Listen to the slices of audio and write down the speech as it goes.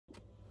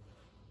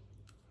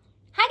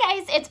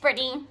Hey guys, it's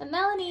Brittany and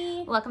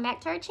Melanie. Welcome back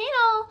to our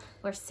channel.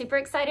 We're super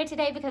excited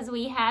today because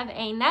we have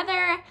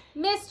another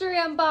mystery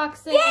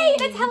unboxing. Yay,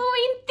 it's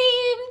Halloween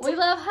themed. We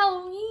love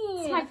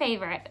Halloween. It's my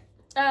favorite.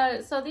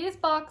 So these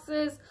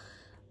boxes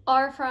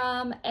are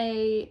from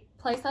a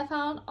place I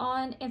found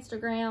on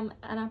Instagram,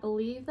 and I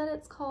believe that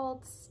it's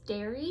called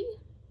Sterye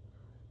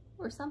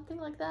or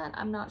something like that.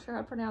 I'm not sure how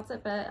to pronounce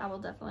it, but I will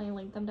definitely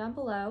link them down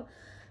below.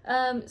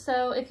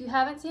 So if you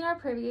haven't seen our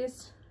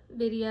previous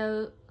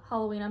video,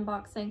 Halloween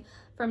unboxing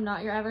from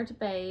Not Your Average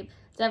Babe,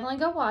 definitely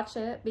go watch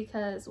it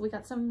because we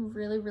got some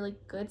really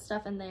good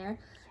stuff in there.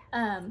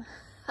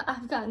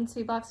 I've gotten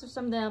 2 boxes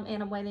from them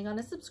and I'm waiting on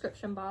a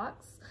subscription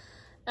box.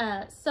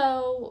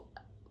 So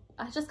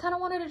I just kind of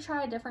wanted to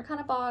try a different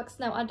kind of box.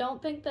 Now, I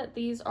don't think that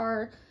these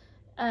are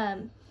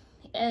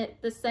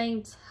the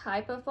same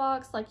type of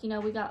box. Like, you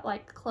know, we got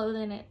like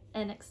clothing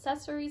and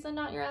accessories and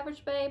Not Your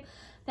Average Babe.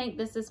 I think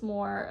this is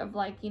more of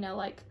like, you know,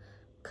 like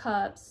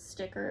cups,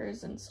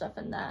 stickers and stuff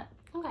in that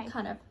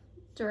kind of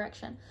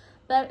direction.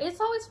 But it's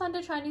always fun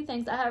to try new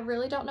things. I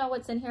really don't know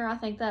what's in here. I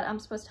think that I'm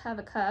supposed to have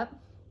a cup.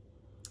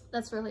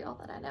 That's really all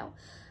that I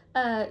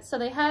know. So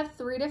they have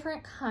 3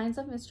 different kinds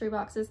of mystery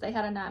boxes. They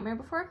had a Nightmare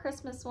Before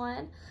Christmas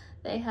one,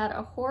 they had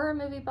a horror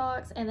movie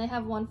box, and they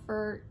have one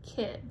for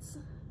kids.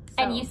 So,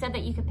 and you said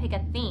that you could pick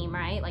a theme,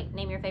 right? Like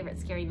name your favorite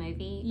scary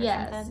movie or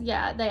something?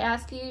 Yeah. They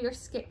ask you your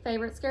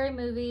favorite scary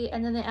movie,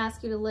 and then they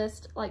ask you to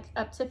list like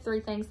up to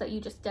 3 things that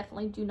you just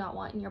definitely do not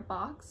want in your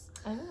box.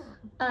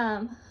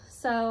 Oh.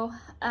 So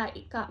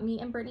it got me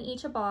and Brittany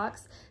each a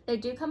box. They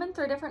do come in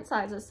 3 different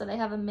sizes. So they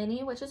have a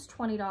mini, which is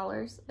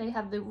 $20. They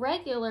have the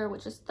regular,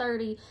 which is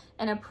 $30,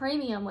 and a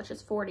premium, which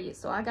is $40.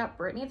 So I got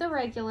Brittany the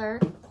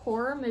regular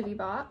horror movie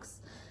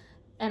box,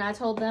 and I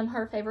told them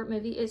her favorite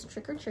movie is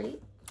Trick or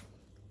Treat.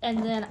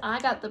 And then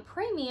I got the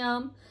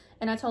premium,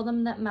 and I told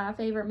them that my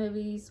favorite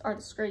movies are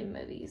the Scream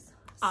movies.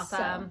 Awesome.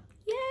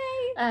 So,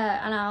 yay!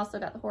 And I also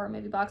got the horror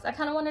movie box. I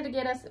kind of wanted to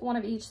get us one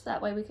of each, so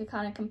that way we could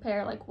kind of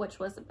compare like which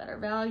was the better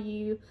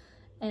value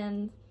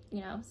and,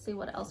 you know, see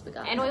what else we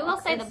got. And we will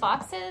say the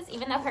boxes,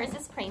 even though hers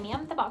is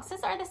premium, the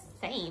boxes are the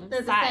same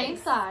They're size. the same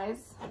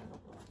size.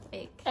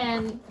 Big.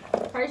 And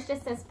hers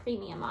just says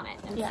premium on it.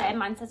 And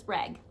mine says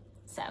reg.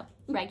 So,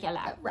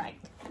 regular.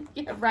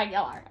 Yeah,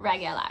 regular.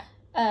 Regular.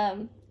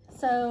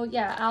 So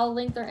yeah, I'll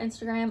link their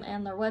Instagram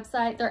and their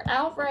website. They're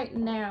out right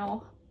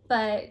now,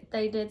 but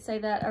they did say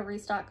that a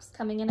restock's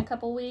coming in a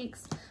couple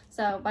weeks.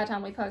 So by the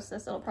time we post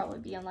this, it'll probably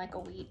be in like a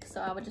week. So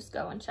I would just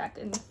go and check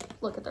and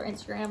look at their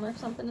Instagram or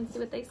something and see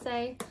what they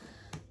say.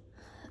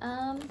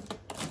 I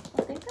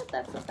think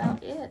that's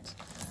about it.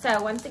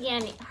 So once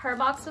again, her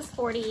box was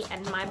 $40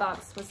 and my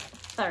box was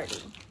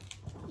 $30.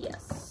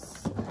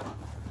 Yes. I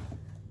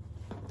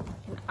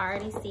can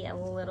already see a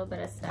little bit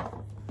of stuff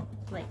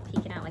like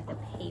peeking out like the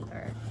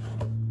paper.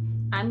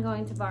 I'm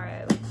going to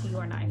borrow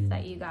your knife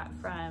that you got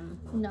from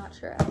Not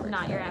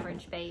Your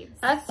Average Babe.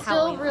 I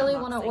still really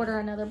want to order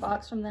another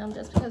box from them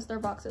just because their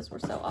boxes were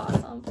so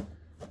awesome.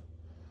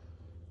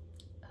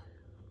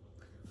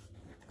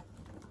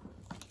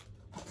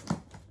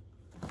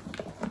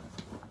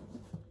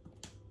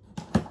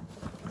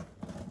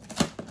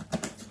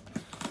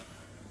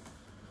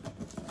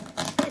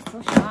 It's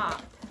so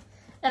sharp.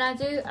 And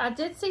I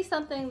did see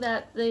something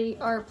that they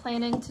are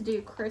planning to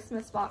do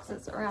Christmas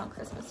boxes around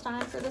Christmas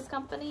time for this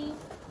company.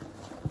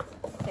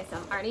 Okay, so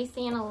I'm already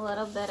seeing a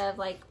little bit of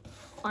like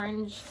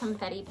orange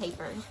confetti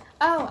paper.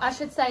 Oh, I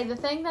should say the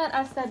thing that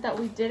I said that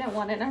we didn't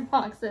want in our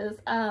boxes.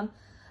 I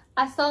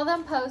saw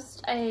them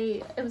post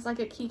it was like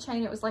a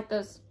keychain. It was like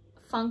those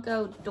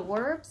Funko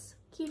Dorbs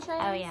keychains.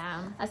 Oh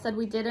yeah. I said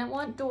we didn't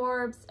want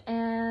Dorbs,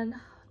 and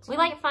we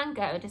like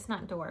Funko, just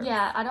not Dorbs.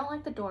 Yeah, I don't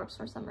like the Dorbs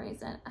for some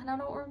reason. And I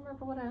don't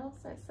remember what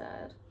else I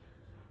said.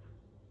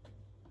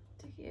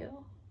 Do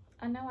you?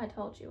 I know I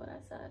told you what I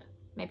said.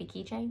 Maybe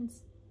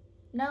keychains?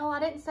 No, I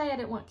didn't say I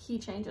didn't want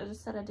keychains. I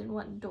just said I didn't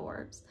want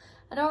Dorbs.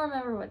 I don't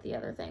remember what the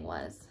other thing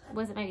was.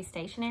 Was it maybe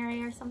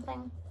stationery or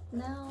something?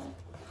 No.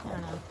 I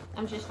don't know.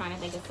 I'm just trying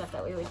to think of stuff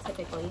that we would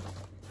typically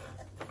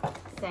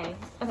say.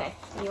 Okay,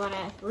 you want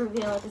to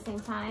reveal at the same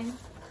time?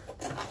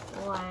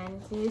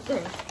 1, 2, 3.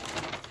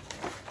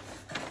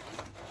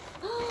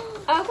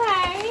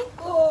 Okay.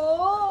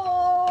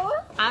 Oh.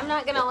 I'm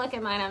not gonna look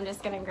at mine. I'm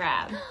just gonna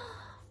grab.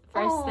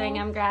 First thing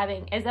I'm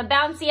grabbing is a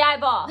bouncy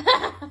eyeball.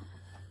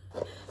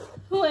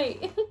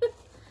 Wait.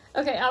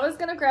 Okay, I was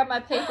gonna grab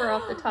my paper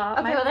off the top.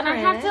 Okay, well then I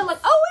have to look.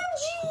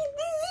 OMG!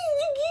 This is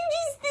the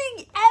cutest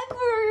thing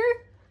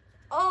ever.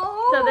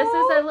 Oh. So this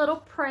is a little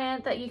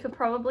print that you could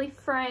probably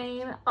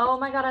frame. Oh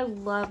my god, I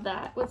love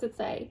that. What's it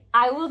say?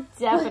 I will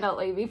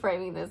definitely be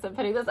framing this and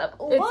putting this up.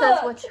 It says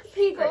what's your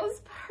He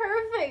goes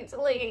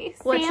perfectly.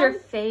 What's your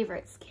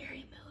favorite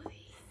scary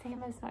movie?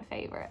 Sam is my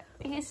favorite.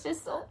 He's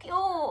just so cute.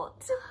 I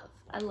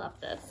love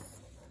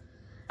this.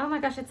 Oh my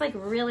gosh, it's like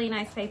really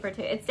nice paper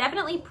too. It's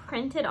definitely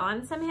printed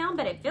on somehow,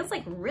 but it feels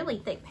like really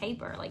thick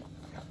paper. Like,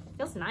 it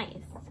feels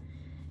nice.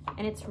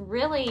 And it's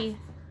really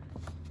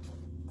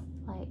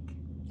like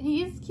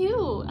He's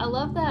cute. I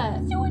love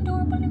that. So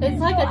adorable.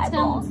 It's like a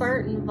Tim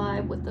Burton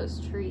vibe with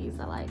those trees.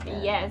 I like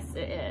it. Yes,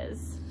 it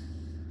is.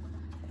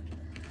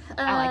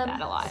 I like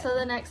that a lot. So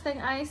the next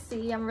thing I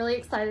see, I'm really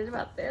excited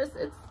about this.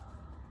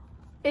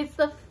 It's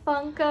the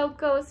Funko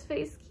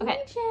Ghostface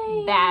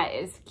keychain. That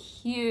is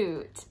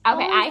cute.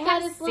 Okay, I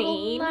have his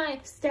seen. Little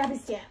knife. Stabby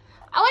stab.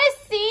 I want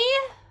to see.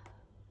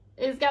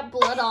 It's got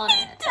blood on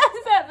it. It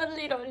does have a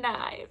little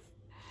knife.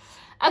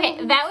 Okay,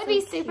 Oh, that would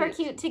be so super cute.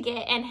 cute to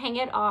get and hang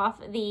it off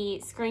the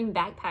Scream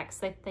backpacks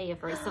that they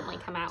have recently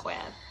come out with.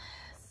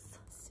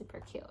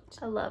 Super cute.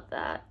 I love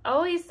that.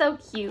 Oh, he's so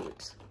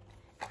cute.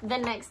 The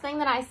next thing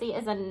that I see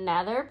is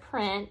another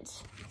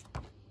print.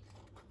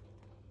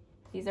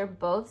 These are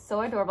both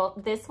so adorable.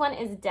 This one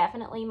is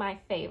definitely my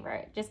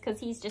favorite just because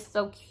he's just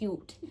so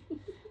cute.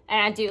 And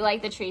I do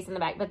like the trees in the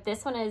back, but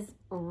this one is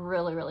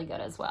really, really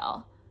good as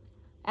well.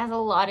 It has a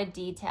lot of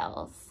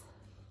details.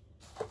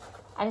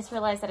 I just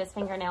realized that his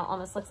fingernail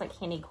almost looks like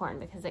candy corn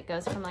because it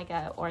goes from like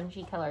a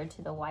orangey color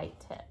to the white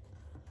tip.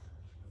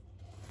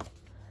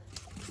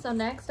 So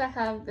next I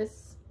have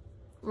this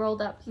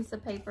rolled up piece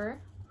of paper.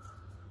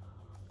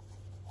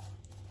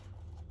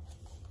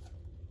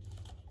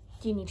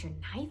 Do you need your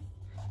knife?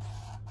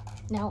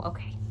 No?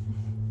 Okay.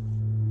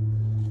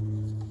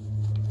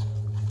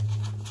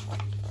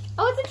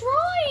 Oh, it's a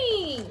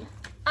drawing!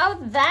 Oh,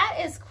 that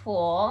is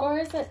cool. Or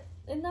is it?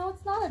 No,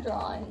 it's not a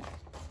drawing.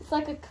 It's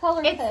like a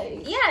color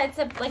page. Yeah, it's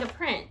like a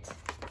print.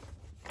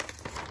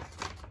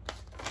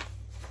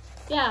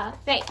 Yeah.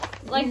 Wait,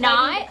 Like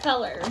not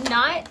color.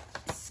 Not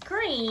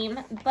Scream,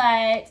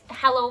 but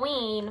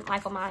Halloween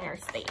Michael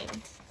Myers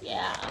themed.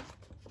 Yeah.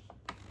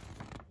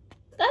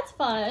 That's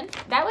fun.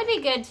 That would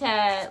be good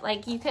to,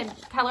 like, you could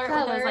color it with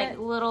those, Color like, it.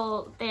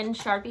 little thin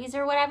Sharpies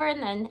or whatever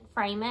and then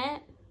frame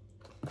it.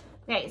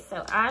 Okay,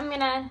 so I'm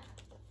gonna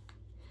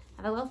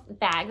have a little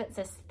bag that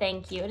says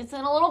thank you. And it's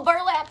in a little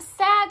burlap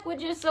sack,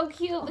 which is so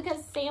cute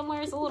because Sam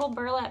wears a little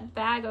burlap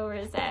bag over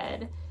his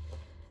head.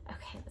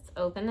 Okay, let's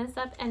open this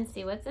up and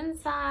see what's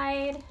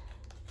inside.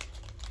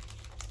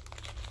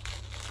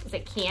 Is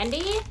it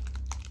candy?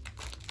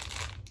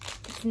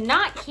 It's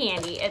not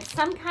candy. It's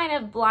some kind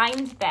of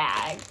blind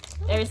bag.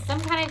 There's some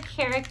kind of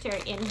character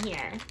in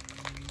here.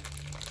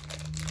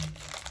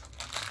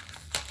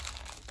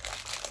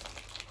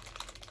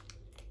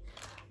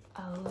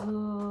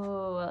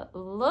 Oh,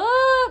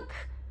 look.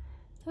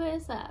 Who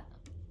is that?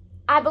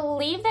 I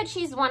believe that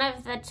she's one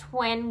of the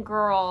twin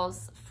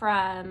girls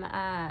from,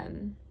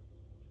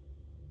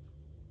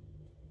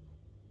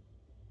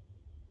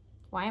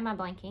 why am I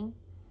blanking?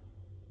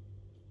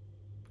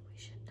 We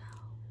should know.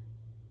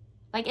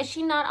 Like, is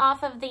she not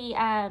off of the,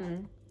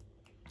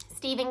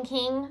 Stephen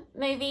King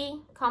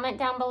movie? Comment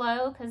down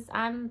below, because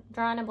I'm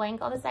drawing a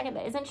blank all of a second,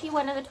 but isn't she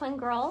one of the twin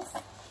girls?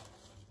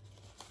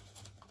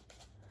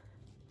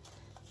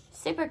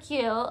 Super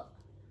cute.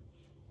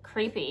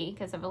 Creepy,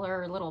 because of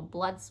her little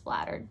blood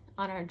splattered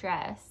on her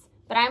dress.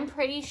 But I'm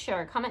pretty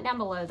sure. Comment down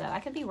below, though. I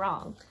could be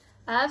wrong.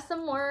 I have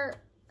some more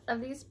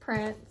of these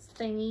prints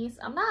thingies.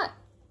 I'm not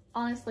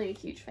honestly a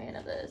huge fan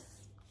of this.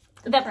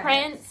 The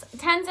prints.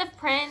 Tons of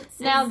prints.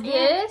 Now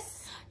this...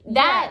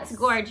 That's yes,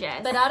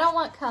 gorgeous. But I don't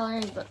want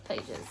coloring book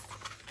pages.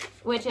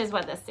 Which is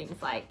what this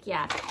seems like,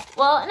 yeah.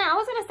 Well, and I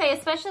was going to say,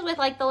 especially with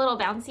like the little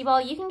bouncy ball,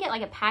 you can get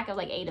like a pack of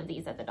like 8 of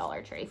these at the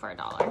Dollar Tree for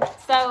 $1.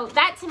 So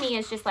that to me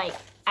is just like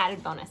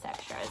added bonus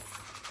extras.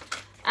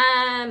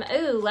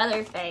 Ooh,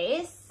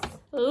 Leatherface.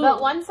 Ooh. But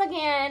once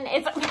again,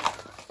 it's...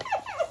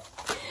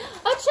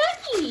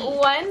 Oh, Chucky!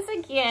 Once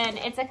again,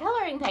 it's a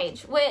coloring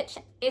page, which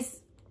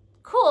is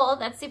cool.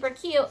 That's super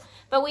cute.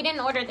 But we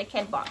didn't order the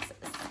kid boxes.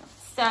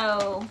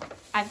 So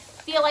I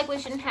feel like we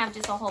shouldn't have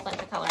just a whole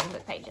bunch of coloring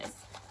book pages.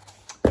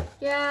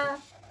 Yeah.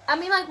 I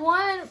mean, like,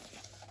 one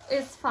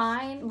is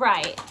fine.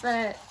 Right.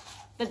 But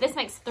this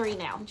makes 3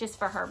 now, just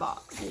for her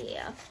box.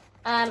 yeah.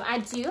 I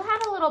do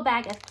have a little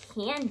bag of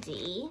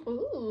candy.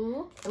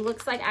 Ooh. It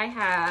looks like I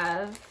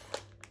have,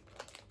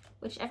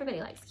 which everybody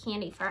likes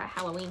candy for a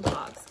Halloween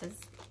box, because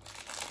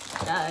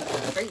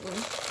it's greeting.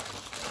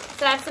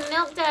 So I have some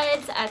Milk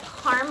Duds, a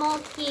caramel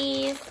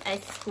piece, a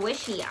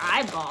squishy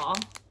eyeball,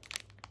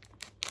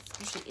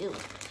 squishy, ew,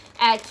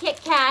 a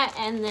Kit Kat,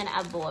 and then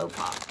a blow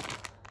pop.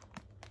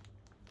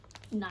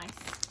 Nice.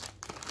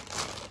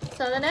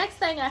 So the next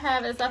thing I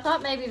have is, I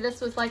thought maybe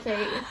this was like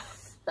a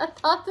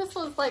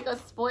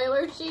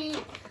spoiler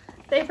sheet.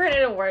 They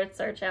printed a word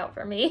search out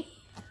for me.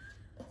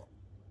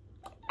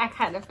 I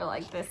kind of feel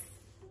like this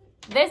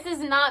has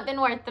not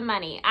been worth the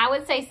money. I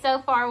would say so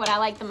far what I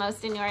like the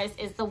most in yours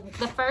is the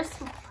first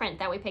print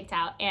that we picked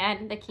out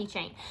and the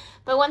keychain.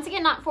 But once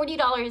again, not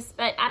 $40,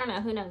 but I don't know,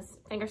 who knows?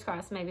 Fingers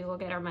crossed, maybe we'll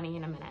get our money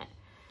in a minute.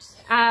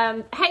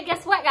 Hey,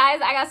 guess what,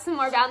 guys? I got some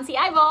more bouncy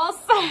eyeballs.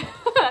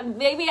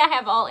 Maybe I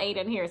have all 8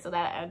 in here, so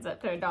that adds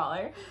up to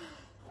 $1.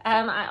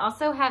 I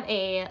also have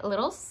a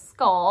little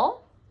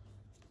skull.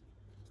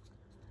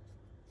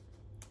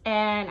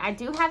 And I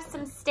do have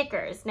some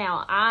stickers.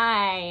 Now,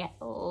 I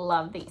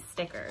love these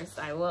stickers,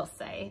 I will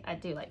say. I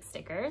do like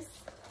stickers.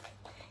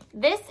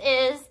 This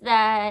is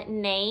the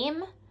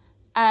name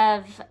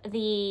of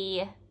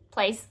the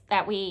place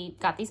that we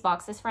got these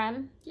boxes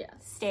from.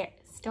 Yes.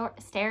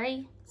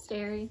 Sterye?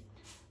 Sterye.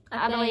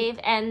 I believe.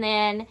 And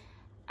then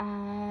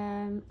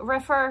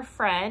refer a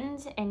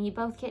friend and you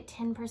both get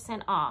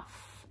 10%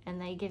 off. And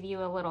they give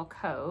you a little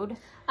code.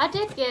 I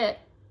did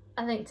get,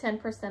 I think,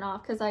 10%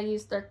 off because I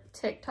used their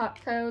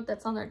TikTok code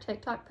that's on their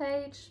TikTok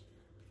page.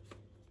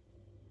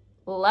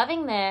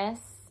 Loving this.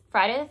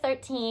 Friday the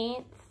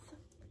 13th.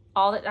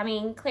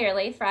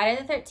 Clearly,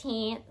 Friday the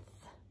 13th.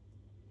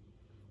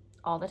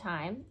 All the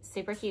time.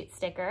 Super cute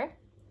sticker.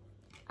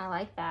 I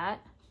like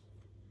that.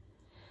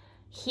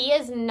 He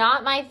is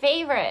not my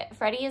favorite.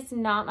 Freddie is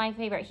not my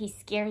favorite. He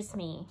scares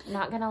me.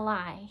 Not gonna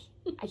lie.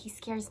 He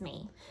scares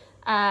me.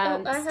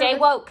 Stay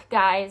woke,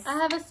 guys. I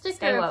have a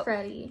sticker of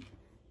Freddie.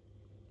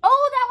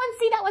 Oh, that one.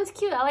 See, that one's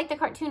cute. I like the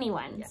cartoony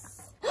ones. Yes.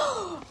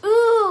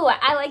 Ooh,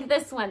 I like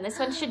this one. This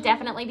one should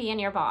definitely be in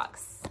your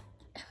box.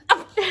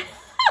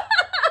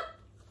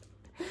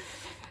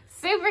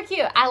 Super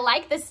cute. I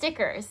like the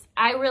stickers.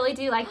 I really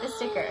do like the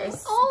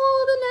stickers.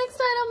 Oh, the next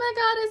item I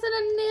got is an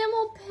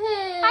enamel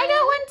pin. I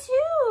got one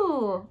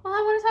too. Well,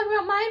 I want to talk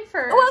about mine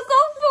first. Well,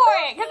 go for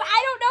it, because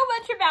I don't know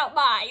much about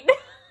mine.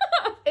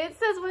 It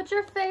says, what's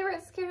your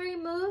favorite scary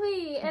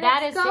movie? And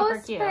that it's is super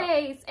cute.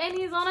 Ghostface, and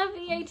he's on a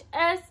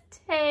VHS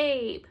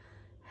tape.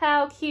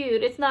 How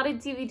cute. It's not a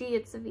DVD,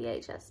 it's a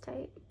VHS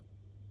tape.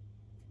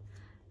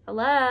 I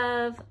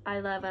love.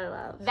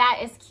 That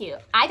is cute.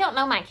 I don't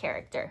know my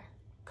character.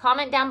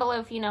 Comment down below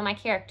if you know my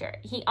character.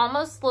 He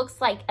almost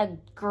looks like a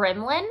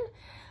gremlin,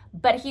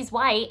 but he's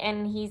white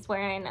and he's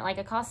wearing like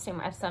a costume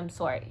of some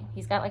sort.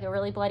 He's got like a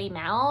really bloody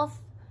mouth.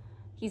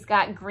 He's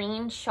got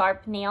green,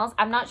 sharp nails.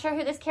 I'm not sure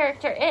who this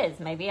character is.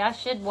 Maybe I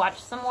should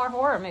watch some more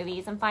horror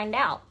movies and find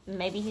out.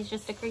 Maybe he's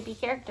just a creepy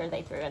character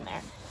they threw in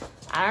there.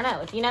 I don't know.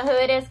 If you know who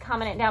it is,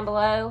 comment it down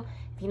below.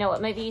 If you know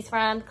what movie he's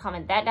from,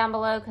 comment that down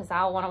below because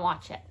I'll want to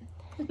watch it.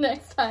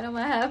 Next item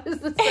I have is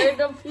the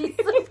random piece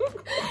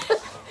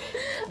of...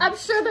 I'm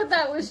sure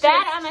that was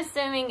that I'm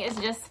assuming is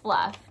just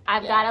fluff.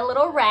 I've got a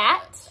little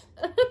rat.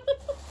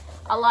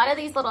 A lot of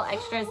these little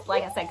extras,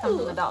 like I said, come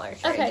from the Dollar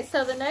Tree. Okay,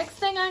 so the next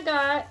thing I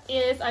got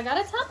is I got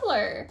a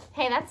tumbler.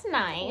 Hey, that's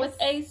nice. With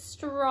a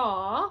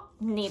straw.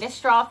 Need a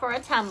straw for a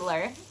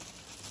tumbler.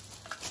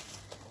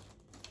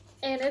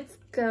 And it's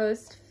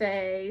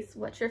Ghostface.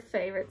 What's your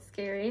favorite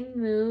scary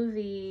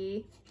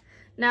movie?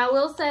 Now, I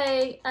will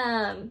say,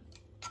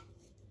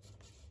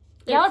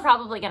 y'all are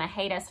probably gonna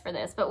hate us for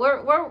this, but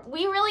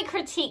we really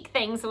critique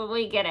things when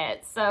we get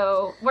it,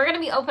 so we're gonna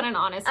be open and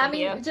honest with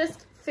you.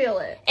 Just feel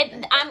it.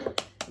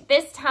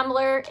 This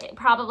tumbler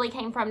probably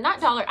came from not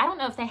Dollar. I don't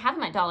know if they have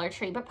them at Dollar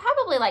Tree, but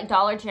probably like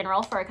Dollar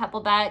General for a couple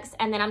bucks.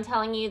 And then I'm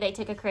telling you, they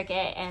took a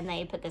Cricut and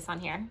they put this on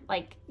here,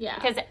 like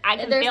because I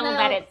can feel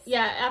that it's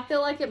I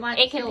feel like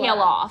it can peel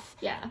off.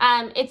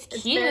 Yeah, it's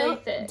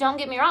cute. Don't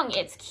get me wrong,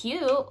 it's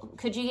cute.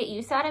 Could you get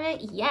use out of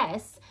it?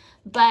 Yes.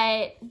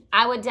 But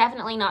I would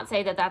definitely not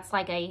say that that's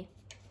like a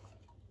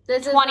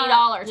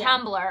 $20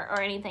 tumbler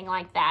or anything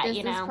like that, This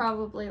is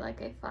probably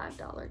like a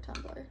 $5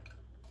 tumbler.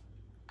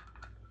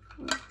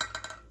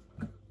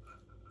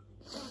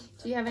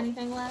 Do you have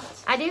anything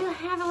left? I do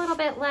have a little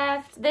bit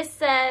left. This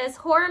says,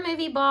 horror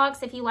movie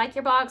box. If you like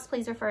your box,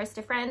 please refer us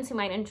to friends who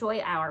might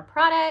enjoy our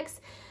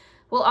products.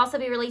 We'll also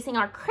be releasing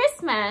our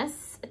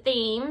Christmas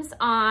themes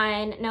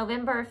on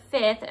November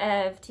 5th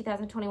of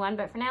 2021.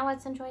 But for now,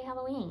 let's enjoy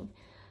Halloween.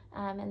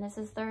 And this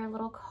is their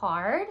little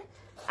card.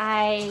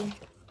 I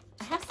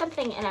have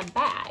something in a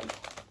bag.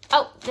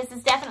 Oh, this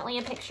is definitely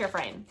a picture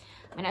frame.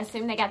 I'm going to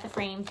assume they got the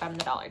frame from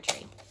the Dollar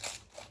Tree.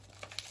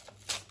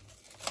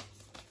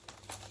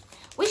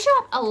 We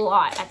shop a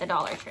lot at the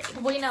Dollar Tree.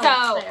 We know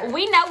what's there.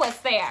 We know what's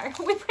there.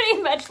 We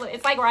pretty much,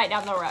 it's like right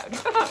down the road.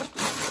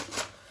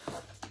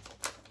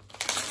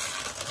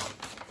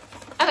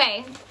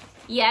 Okay.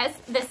 Yes,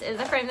 this is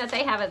a frame that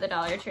they have at the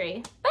Dollar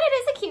Tree. But it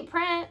is a cute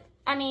print.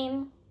 I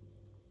mean,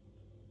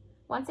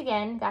 once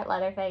again, got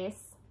Leatherface.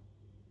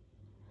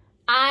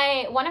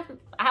 I want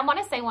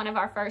to say one of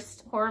our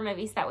first horror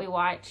movies that we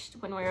watched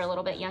when we were a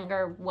little bit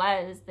younger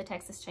was the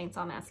Texas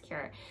Chainsaw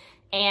Massacre.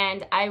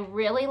 And I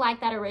really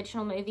like that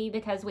original movie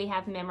because we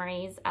have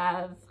memories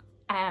of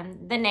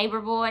the neighbor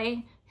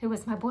boy who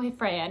was my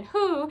boyfriend,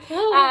 when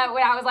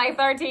I was like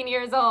 13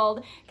 years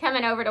old,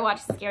 coming over to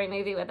watch the scary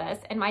movie with us.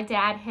 And my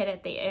dad hid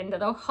at the end of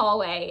the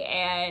hallway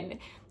and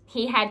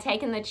he had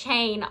taken the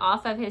chain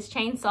off of his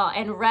chainsaw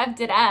and revved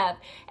it up.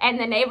 And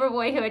the neighbor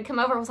boy who had come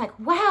over was like,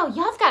 wow,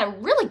 y'all have got a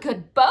really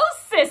good bow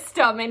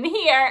system in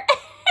here.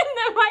 And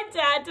then my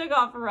dad took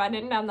off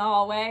running down the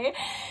hallway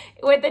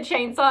with the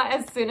chainsaw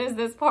as soon as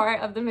this part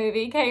of the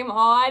movie came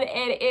on.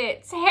 And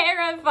it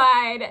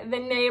terrified the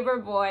neighbor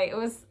boy. It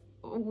was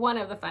one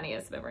of the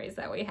funniest memories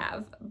that we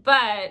have.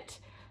 But,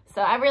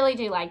 so I really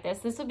do like this.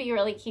 This would be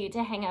really cute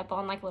to hang up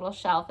on like a little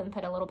shelf and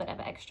put a little bit of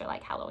extra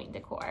like Halloween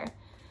decor.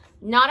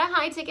 Not a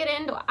high ticket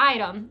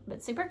item,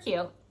 but super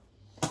cute.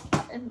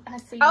 And I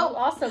see you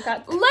also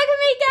got... Look at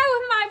me go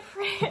with my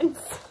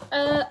prints.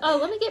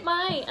 Let me get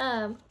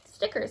my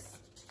stickers.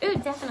 Ooh,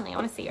 definitely. I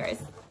want to see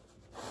yours.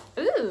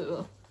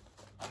 Ooh.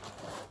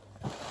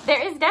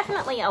 there is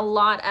definitely a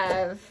lot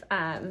of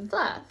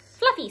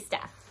fluffy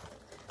stuff.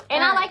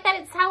 And I like that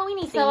it's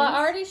Halloween-y themed. So I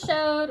already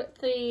showed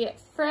the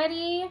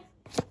Freddy,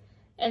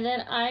 and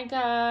then I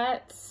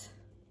got...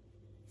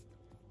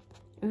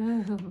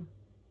 Ooh.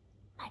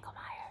 Michael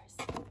Myers.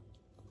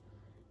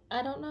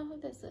 I don't know who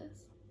this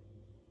is.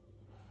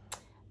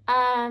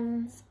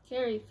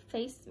 Scary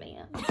face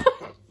man.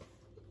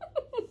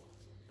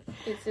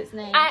 It's his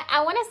name.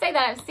 I want to say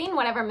that I've seen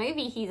whatever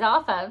movie he's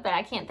off of, but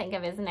I can't think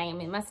of his name.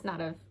 It must not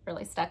have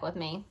really stuck with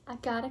me. I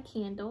got a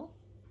candle.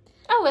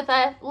 Oh, with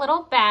a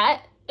little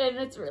bat. And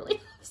it's really...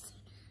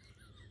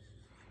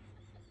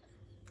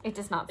 It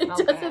does not smell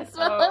It doesn't bad.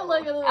 smell like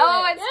look at the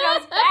Oh, it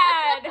smells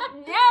bad.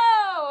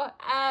 No.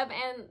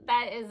 And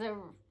that is a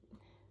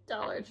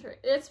Dollar Tree.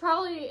 It's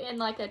probably in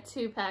like a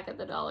 2-pack at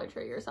the Dollar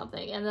Tree or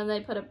something, and then they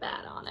put a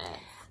bat on it.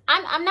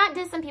 I'm not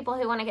dissing people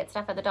who want to get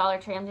stuff at the Dollar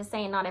Tree. I'm just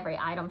saying not every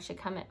item should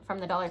come from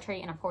the Dollar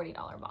Tree in a $40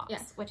 box,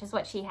 Yes. which is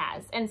what she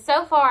has. And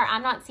so far,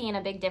 I'm not seeing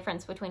a big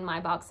difference between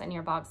my box and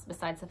your box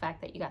besides the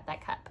fact that you got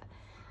that cup.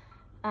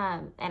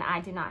 And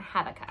I do not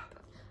have a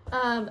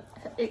cup.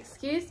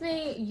 Excuse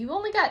me, you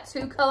only got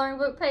 2 coloring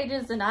book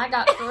pages and I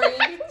got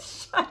 3.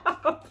 Shut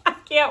up. I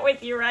can't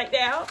with you right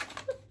now.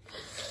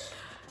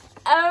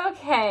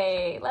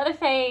 Okay,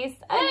 Leatherface. Hey,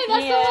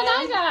 that's the one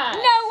I got.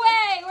 No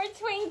way, we're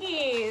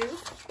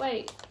Twinkies.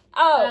 Wait.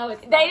 Oh, No,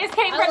 it's they not. just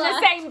came I from the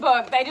lied. same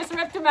book. They just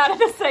ripped them out of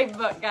the same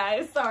book,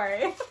 guys.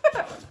 Sorry. I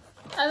thought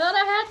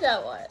I had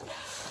that one.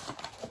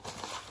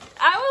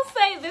 I will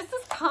say this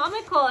is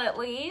comical at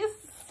least.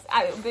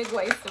 I mean, big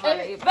waste of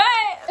money,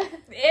 but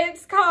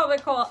it's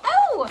comical.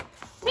 Oh,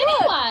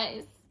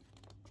 Pennywise.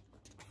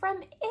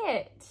 from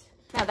It.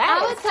 Now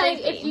that I is would say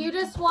creepy. if you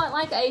just want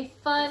like a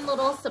fun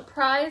little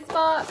surprise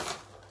box,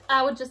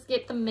 I would just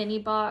get the mini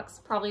box,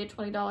 probably a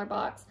 $20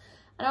 box.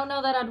 I don't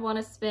know that I'd want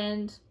to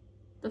spend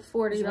the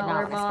 $40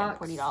 box.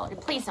 Spend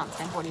 $40. Please don't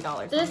spend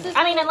 $40. This is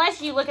I mean,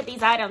 unless you look at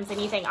these items and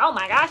you think, "Oh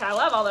my gosh, I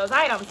love all those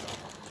items."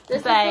 This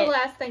is the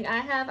last thing I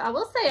have. I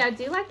will say I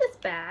do like this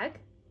bag.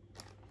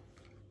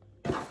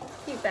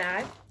 Cute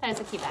bag. That is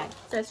a cute bag.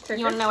 Says trick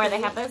You want to know where they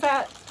have those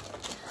at?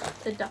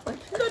 The Dollar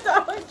Tree. The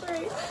Dollar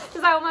Tree.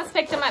 Because I almost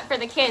picked them up for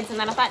the kids, and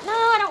then I thought, no,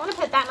 I don't want to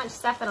put that much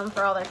stuff in them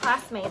for all their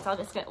classmates. I'll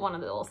just get one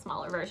of the little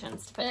smaller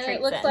versions to put And treats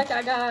it looks in. like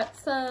I got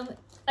some...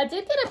 I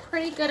did get a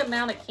pretty good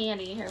amount of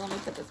candy. Here, let me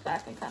put this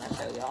back and kind of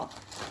show y'all.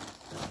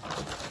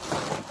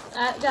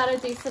 I got a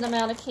decent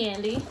amount of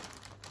candy.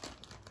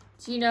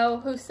 Do you know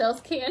who sells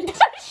candy?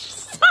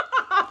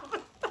 Stop!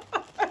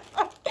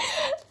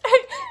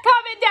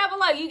 Comment down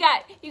below.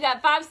 You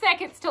got 5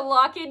 seconds to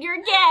lock in your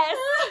guess.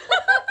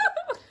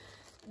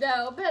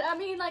 No, but I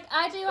mean, like,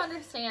 I do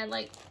understand,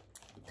 like,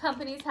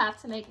 companies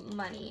have to make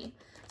money.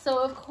 So,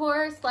 of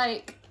course,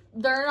 like,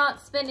 they're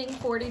not spending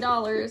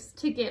 $40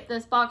 to get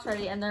this box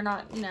ready, and they're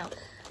not, you know.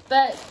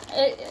 But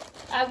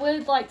I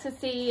would like to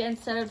see,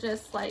 instead of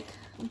just, like,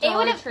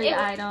 Dollar Tree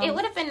items. It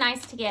would have been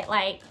nice to get,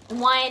 like,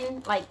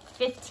 one, like,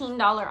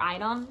 $15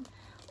 item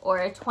or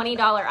a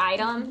 $20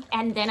 item,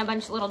 and then a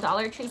bunch of little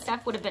Dollar Tree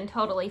stuff would have been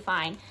totally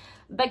fine.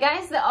 But,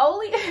 guys, the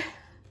only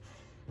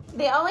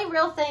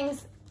real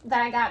things that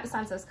I got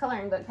besides those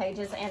coloring book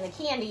pages and the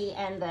candy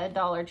and the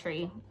Dollar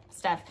Tree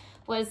stuff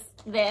was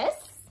this,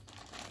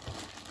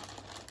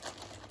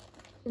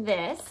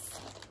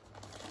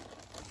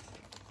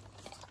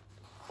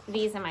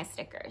 these are my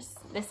stickers.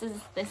 This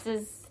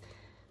is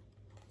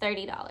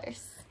 $30.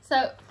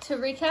 So, to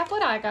recap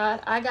what I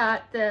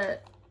got the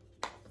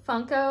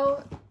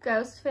Funko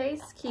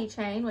Ghostface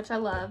keychain, which I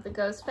love, the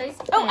Ghostface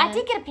pin. Oh, I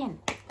did get a pin.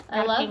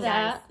 I love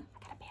that. I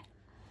got a pin.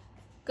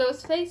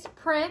 Ghostface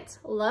print,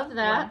 love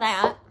that. Love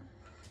that.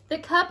 The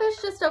cup is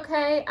just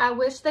okay. I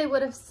wish they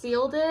would have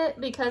sealed it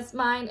because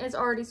mine is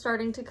already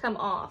starting to come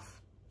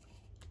off.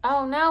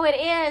 Oh, no, it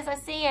is. I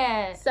see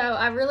it. So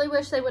I really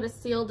wish they would have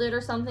sealed it or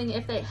something.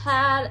 If they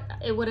had,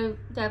 it would have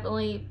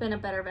definitely been a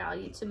better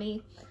value to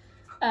me.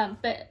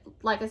 But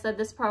like I said,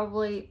 this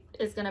probably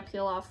is going to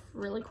peel off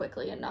really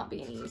quickly and not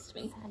be any use to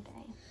me. Sad day.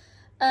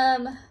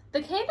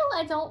 The candle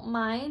I don't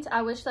mind.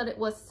 I wish that it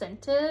was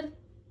scented,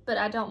 but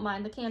I don't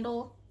mind the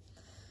candle.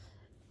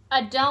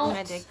 I don't. I'm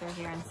gonna dig through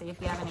here and see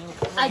if you have any.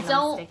 I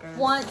don't stickers.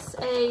 want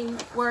a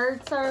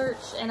word search,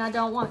 and I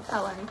don't want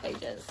coloring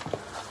pages.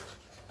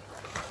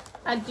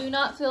 I do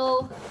not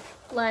feel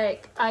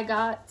like I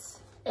got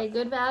a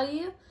good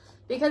value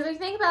because if you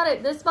think about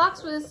it, this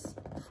box was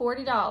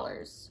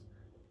 $40,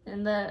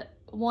 and the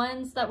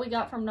ones that we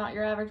got from Not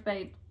Your Average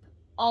Babe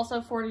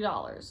also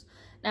 $40.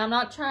 Now I'm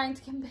not trying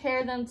to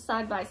compare them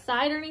side by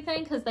side or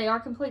anything because they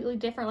are completely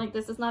different. Like,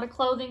 this is not a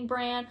clothing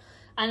brand.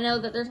 I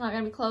know that there's not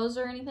going to be clothes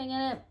or anything in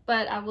it,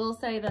 but I will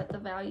say that the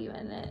value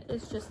in it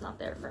is just not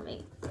there for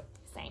me.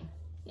 Same.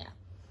 Yeah.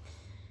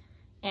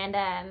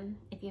 And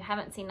if you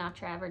haven't seen Not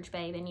Your Average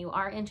Babe and you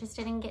are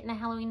interested in getting a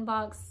Halloween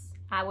box,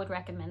 I would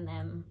recommend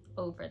them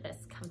over this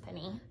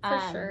company.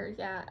 For sure,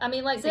 yeah. I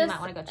mean, like, so this, you might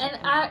want to go check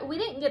and them out. we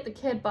didn't get the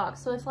kid box,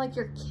 so if, like,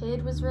 your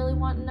kid was really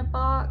wanting a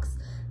box,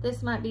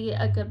 this might be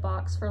a good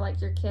box for like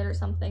your kid or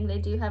something. They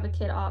do have a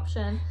kid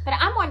option. But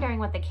I'm wondering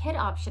what the kid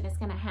option is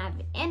going to have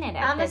in it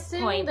at this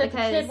point. I'm assuming that the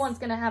kid one's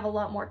going to have a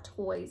lot more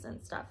toys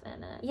and stuff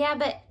in it. Yeah,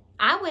 but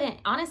I wouldn't,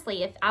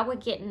 honestly, if I were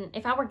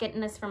getting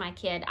this for my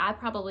kid, I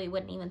probably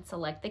wouldn't even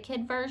select the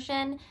kid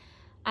version.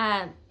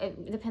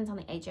 It depends on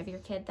the age of your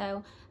kid,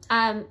 though.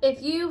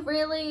 If you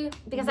really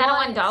because I don't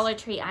want Dollar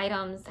Tree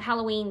items,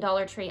 Halloween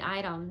Dollar Tree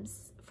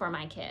items for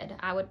my kid.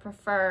 I would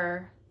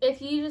prefer... If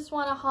you just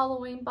want a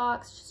Halloween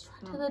box, just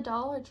run to the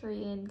Dollar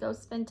Tree and go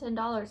spend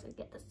 $10 and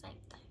get the same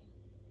thing.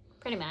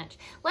 Pretty much.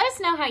 Let us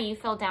know how you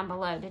feel down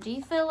below. Did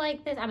you feel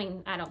like this? I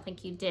mean, I don't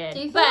think you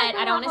did, but like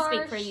I don't want to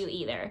speak for you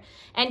either.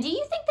 And do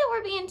you think that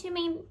we're being too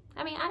mean?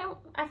 I mean,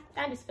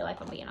 I just feel like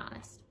I'm being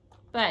honest.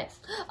 But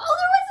oh,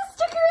 there was a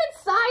sticker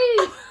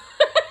inside.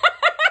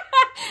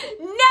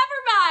 Never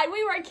mind.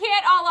 We were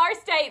can't all our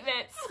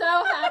statements.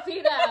 So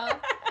happy now.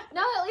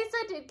 No, at least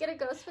I did get a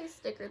Ghostface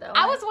sticker, though.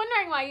 I was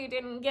wondering why you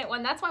didn't get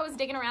one. That's why I was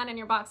digging around in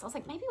your box. I was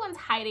like, maybe one's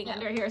hiding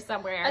under here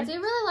somewhere. I do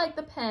really like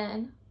the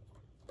pen.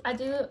 I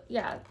do,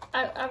 yeah.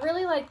 I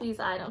really like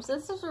these items.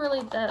 This is really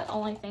the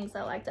only things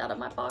I liked out of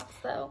my box,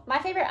 though. My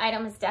favorite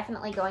item is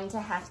definitely going to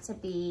have to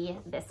be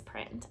this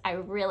print. I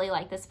really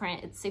like this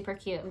print. It's super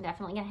cute. I'm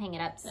definitely going to hang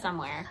it up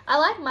somewhere. I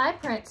like my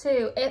print,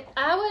 too.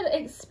 I would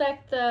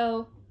expect,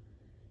 though,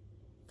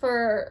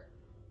 for,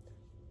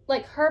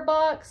 like, her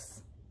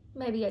box...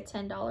 maybe a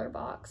 $10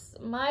 box.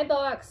 My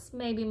box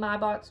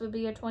would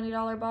be a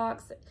 $20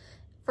 box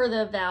for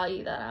the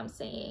value that I'm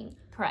seeing.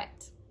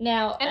 Correct.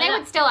 Now, and they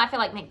would still, I feel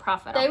like, make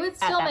profit. They would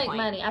still make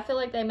money. I feel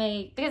like they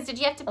make... Because did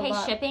you have to pay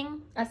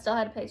shipping? I still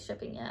had to pay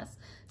shipping, yes.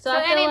 So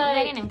I feel like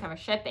they didn't even cover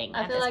shipping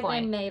I feel like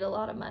they made a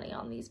lot of money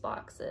on these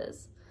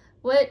boxes,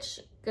 which,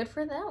 good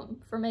for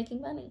them for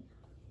making money.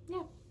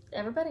 Yeah.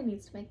 Everybody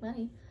needs to make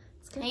money.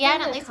 Yeah,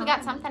 and at least we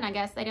got something, I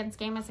guess. They didn't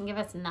scam us and give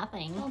us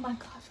nothing. Oh my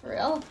gosh, for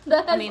real.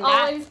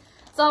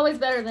 It's always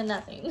better than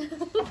nothing.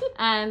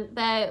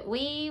 But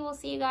we will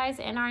see you guys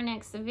in our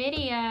next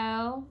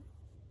video.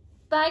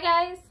 Bye,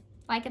 guys.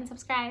 Like and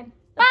subscribe.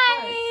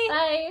 Bye.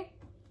 Bye.